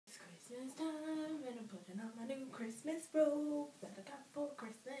putting on my new Christmas robe that I got for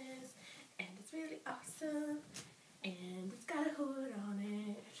Christmas, and it's really awesome, and it's got a hood on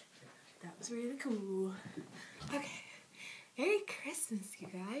it. That was really cool. Okay, Merry Christmas, you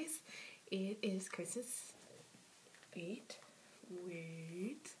guys. It is Christmas. Wait.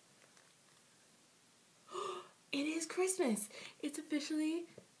 It is Christmas. It's officially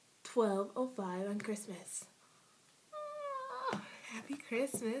 12:05 on Christmas. Happy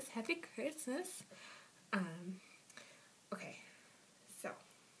Christmas. Happy Christmas. Okay, so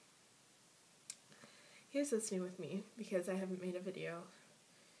here's what's new with me, because I haven't made a video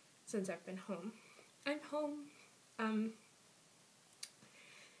since I've been home. I'm home.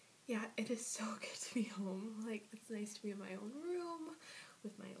 Yeah, it is so good to be home. Like, it's nice to be in my own room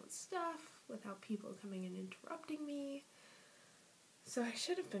with my own stuff without people coming and interrupting me. So I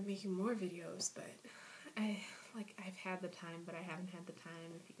should have been making more videos, but I've had the time, but I haven't had the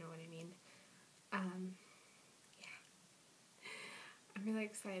time, if you know what I mean. Yeah. I'm really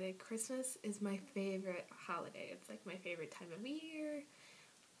excited. Christmas is my favorite holiday. It's like my favorite time of year.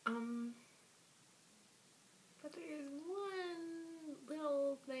 But there's one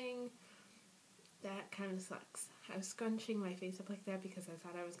little thing that kind of sucks. I was scrunching my face up like that because I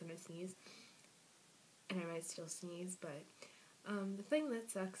thought I was going to sneeze. And I might still sneeze, but the thing that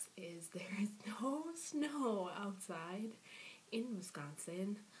sucks is there is no snow outside in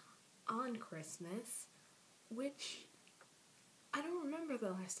Wisconsin on Christmas, which I don't remember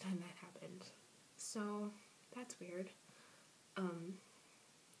the last time that happened. So that's weird.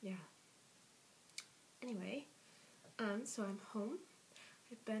 Yeah. Anyway, so I'm home.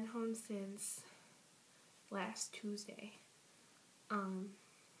 I've been home since last Tuesday. And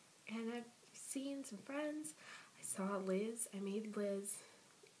I've seen some friends. I saw Liz. I made Liz.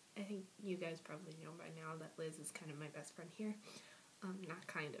 I think you guys probably know by now that Liz is kind of my best friend here. Not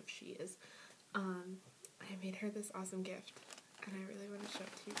kind of, she is. I made her this awesome gift, and I really want to show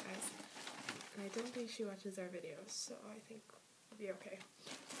it to you guys. And I don't think she watches our videos, so I think we'll be okay.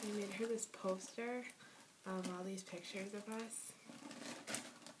 I made her this poster of all these pictures of us.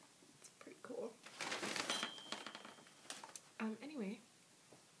 It's pretty cool. Anyway,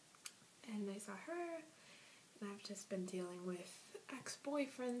 and I saw her, and I've just been dealing with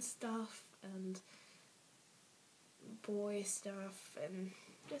ex-boyfriend stuff and boy stuff and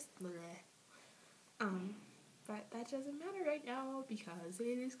just bleh. But that doesn't matter right now because it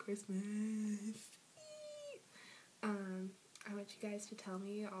is Christmas. I want you guys to tell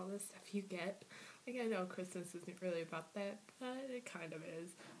me all the stuff you get. Like, I know Christmas isn't really about that, but it kind of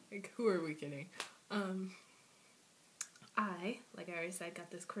is. Like, who are we kidding? Like I already said,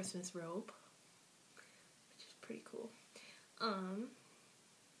 got this Christmas robe, which is pretty cool.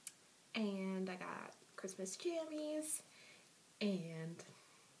 And I got Christmas jammies and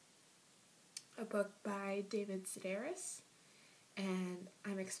a book by David Sedaris, and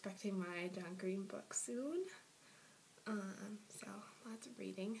I'm expecting my John Green book soon. So lots of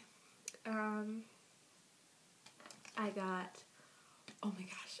reading. I got, oh my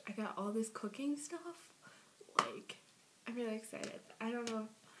gosh, I got all this cooking stuff. Like, I'm really excited. I don't know,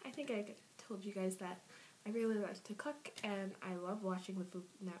 I think I told you guys that I really like to cook, and I love watching the Food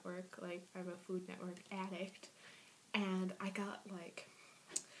Network. Like, I'm a Food Network addict, and I got, like,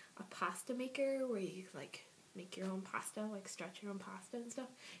 a pasta maker where you, like, make your own pasta, like, stretch your own pasta and stuff.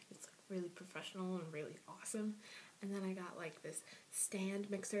 It's, like, really professional and really awesome. And then I got, like, this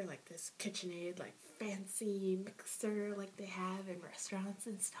stand mixer, like this KitchenAid, like, fancy mixer like they have in restaurants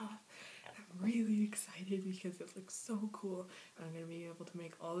and stuff. And I'm really excited because it looks so cool. And I'm going to be able to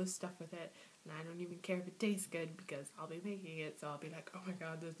make all this stuff with it. And I don't even care if it tastes good because I'll be making it. So I'll be like, oh my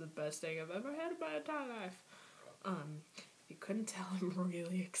god, this is the best thing I've ever had in my entire life. If you couldn't tell, I'm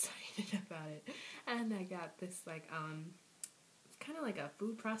really excited about it. And I got this, like, it's kind of like a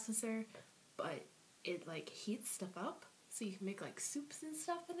food processor, but it, like, heats stuff up, so you can make, like, soups and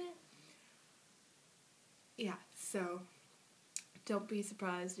stuff in it. Yeah, so don't be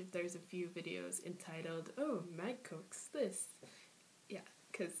surprised if there's a few videos entitled, oh, Meg cooks this. Yeah,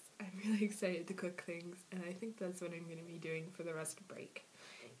 because I'm really excited to cook things, and I think that's what I'm going to be doing for the rest of break,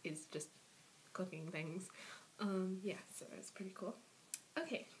 is just cooking things. Yeah, so that's pretty cool.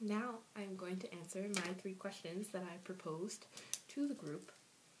 Okay, now I'm going to answer my 3 questions that I proposed to the group.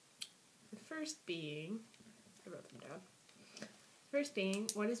 The first being, I wrote them down. First being,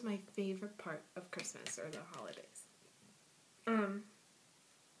 what is my favorite part of Christmas or the holidays? I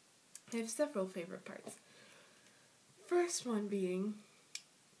have several favorite parts. First one being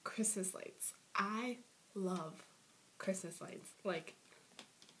Christmas lights. I love Christmas lights. Like,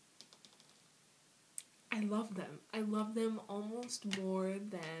 I love them. I love them almost more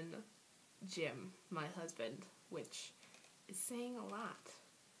than Jim, my husband, which is saying a lot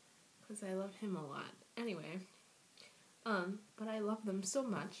because I love him a lot. Anyway, but I love them so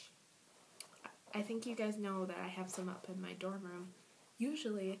much. I think you guys know that I have some up in my dorm room.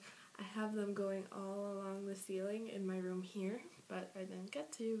 Usually, I have them going all along the ceiling in my room here, but I didn't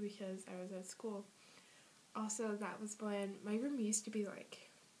get to because I was at school. Also, that was when my room used to be like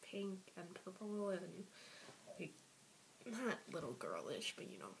pink and purple and like not little girlish,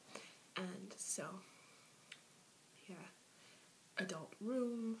 but you know. And so, yeah, adult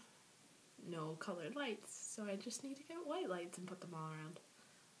room, no colored lights, so I just need to get white lights and put them all around.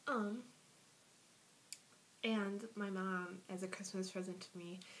 And my mom, as a Christmas present to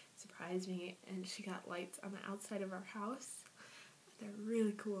me, surprised me, and she got lights on the outside of our house. They're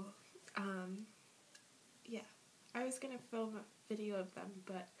really cool. Yeah, I was gonna film a video of them,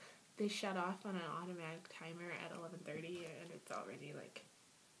 but they shut off on an automatic timer at 11:30, and it's already like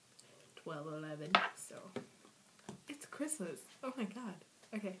 12:11. So it's Christmas. Oh my god.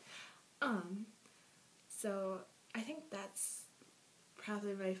 Okay. So I think that's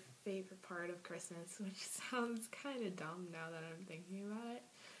probably my favorite part of Christmas, which sounds kind of dumb now that I'm thinking about it.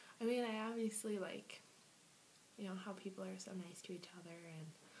 I mean, I obviously like, you know, how people are so nice to each other and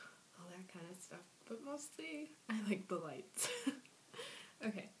all that kind of stuff, but mostly I like the lights.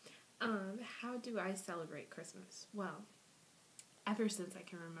 Okay, how do I celebrate Christmas? Well, ever since I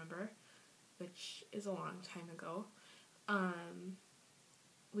can remember, which is a long time ago,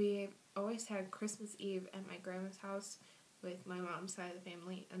 we always had Christmas Eve at my grandma's house with my mom's side of the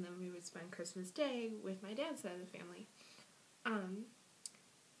family, and then we would spend Christmas Day with my dad's side of the family.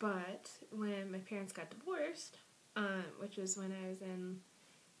 But when my parents got divorced, which was when I was in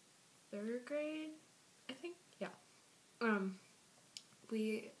 3rd grade, I think, yeah.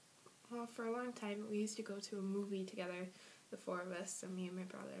 For a long time, we used to go to a movie together, the 4 of us, so me and my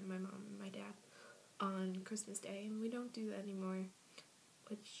brother, and my mom and my dad, on Christmas Day, and we don't do that anymore,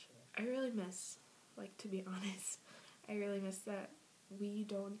 which I really miss, like, to be honest. I really miss that we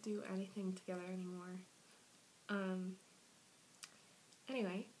don't do anything together anymore.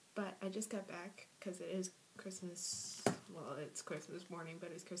 Anyway, but I just got back, because it is Christmas, well, it's Christmas morning,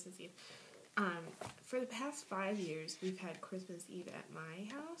 but it's Christmas Eve. For the past 5 years, we've had Christmas Eve at my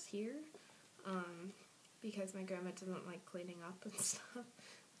house here, because my grandma doesn't like cleaning up and stuff.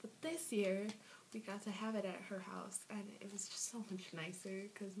 But this year, we got to have it at her house, and it was just so much nicer,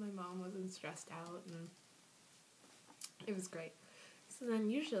 because my mom wasn't stressed out, and it was great. So then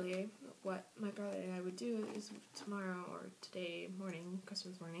usually, what my brother and I would do is tomorrow or today morning,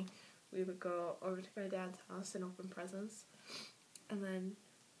 Christmas morning, we would go over to my dad's house and open presents, and then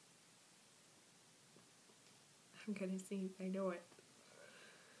I'm gonna see if I know it.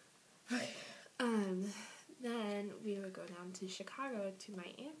 Then we would go down to Chicago to my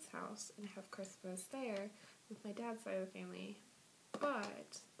aunt's house and have Christmas there with my dad's side of the family.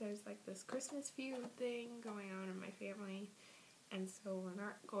 But there's like this Christmas feud thing going on in my family, and so we're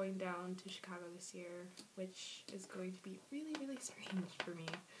not going down to Chicago this year, which is going to be really, really strange for me.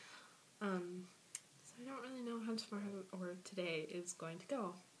 So I don't really know how tomorrow or today is going to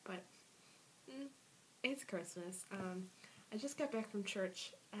go, but it's Christmas. I just got back from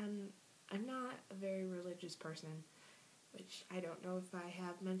church, and I'm not a very religious person, which I don't know if I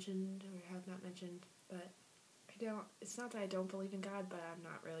have mentioned or have not mentioned, but it's not that I don't believe in God, but I'm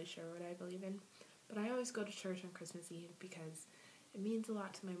not really sure what I believe in. But I always go to church on Christmas Eve because it means a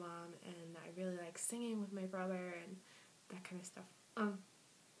lot to my mom, and I really like singing with my brother and that kind of stuff.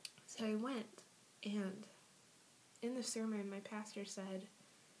 So I went, and in the sermon, my pastor said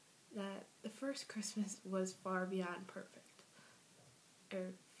that the first Christmas was far beyond perfect.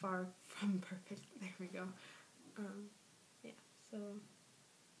 Or far from perfect. There we go. Yeah, so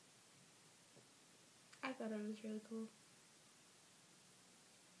I thought it was really cool.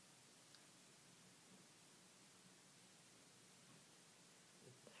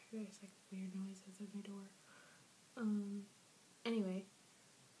 There's like weird noises at my door. Anyway,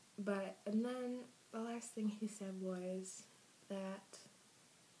 and then the last thing he said was that,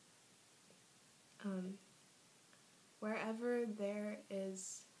 wherever there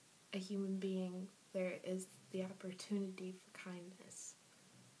is a human being, there is the opportunity for kindness.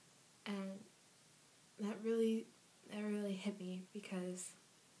 And that really hit me because,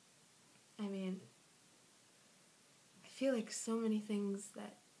 I mean, I feel like so many things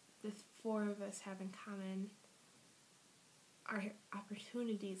that the 4 of us have in common are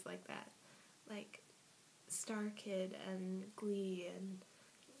opportunities like that. Like Star Kid and Glee and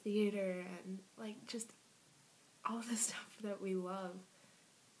theater and like just all the stuff that we love.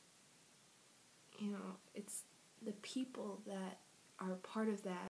 You know, it's the people that are part of that